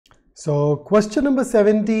So question number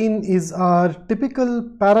 17 is our typical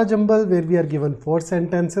parajumble where we are given 4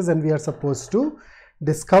 sentences and we are supposed to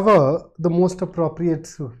discover the most appropriate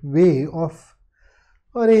way of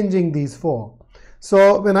arranging these 4.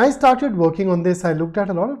 So when I started working on this, I looked at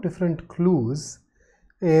a lot of different clues,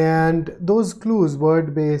 and those clues,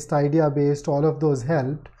 word based, idea based, all of those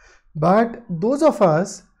helped. But those of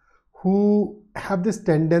us who have this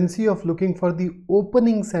tendency of looking for the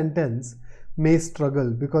opening sentence may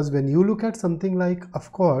struggle, because when you look at something like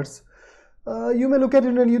of course, you may look at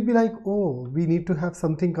it and you'd be like, oh, we need to have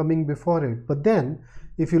something coming before it. But then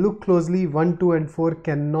if you look closely, 1, 2 and 4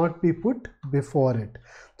 cannot be put before it.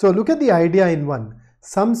 So look at the idea in 1.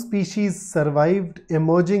 Some species survived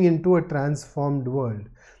emerging into a transformed world.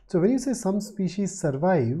 So when you say some species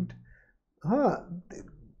survived,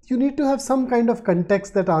 you need to have some kind of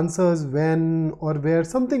context that answers when or where,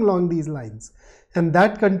 something along these lines. And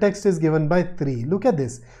that context is given by 3. Look at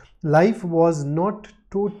this. Life was not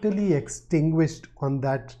totally extinguished on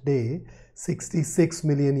that day, 66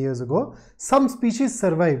 million years ago. Some species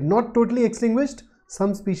survived, not totally extinguished,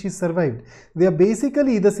 some species survived. They are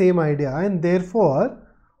basically the same idea, and therefore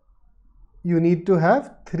you need to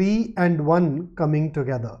have 3 and 1 coming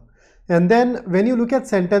together. And then when you look at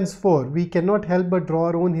sentence 4, we cannot help but draw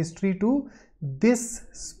our own history to this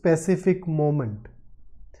specific moment.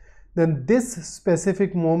 Then this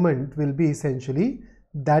specific moment will be essentially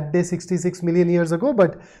that day 66 million years ago.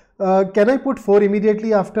 But can I put 4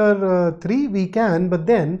 immediately after 3? We can, but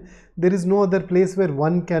then there is no other place where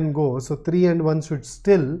 1 can go. So 3 and 1 should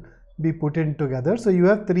still be put in together. So you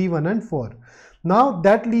have 3, 1 and 4. Now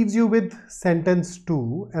that leaves you with sentence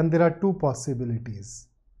 2, and there are 2 possibilities.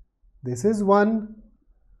 This is 1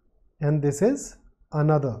 and this is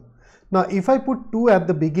another. Now if I put 2 at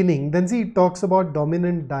the beginning, then see, it talks about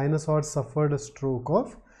dominant dinosaurs suffered a stroke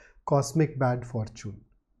of cosmic bad fortune,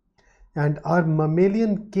 and our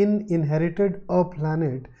mammalian kin inherited a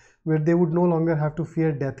planet where they would no longer have to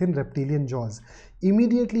fear death in reptilian jaws.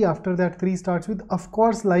 Immediately after that, 3 starts with, of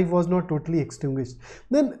course, life was not totally extinguished.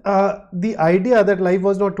 Then the idea that life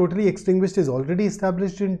was not totally extinguished is already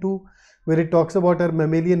established in 2, where it talks about our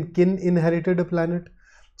mammalian kin inherited a planet.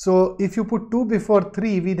 So if you put 2 before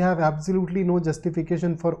 3, we'd have absolutely no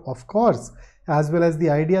justification for of course, as well as the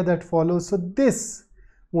idea that follows. So this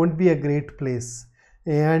won't be a great place.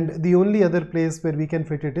 And the only other place where we can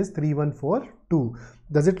fit it is 3, 1, 4, 2.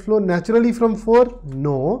 Does it flow naturally from 4?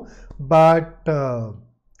 No. But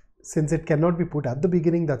since it cannot be put at the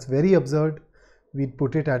beginning, that's very absurd. We'd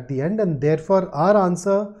put it at the end, and therefore our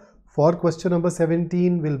answer for question number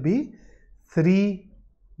 17 will be 3,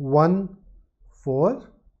 1, 4,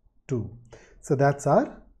 2. So that's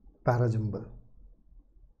our parajumble.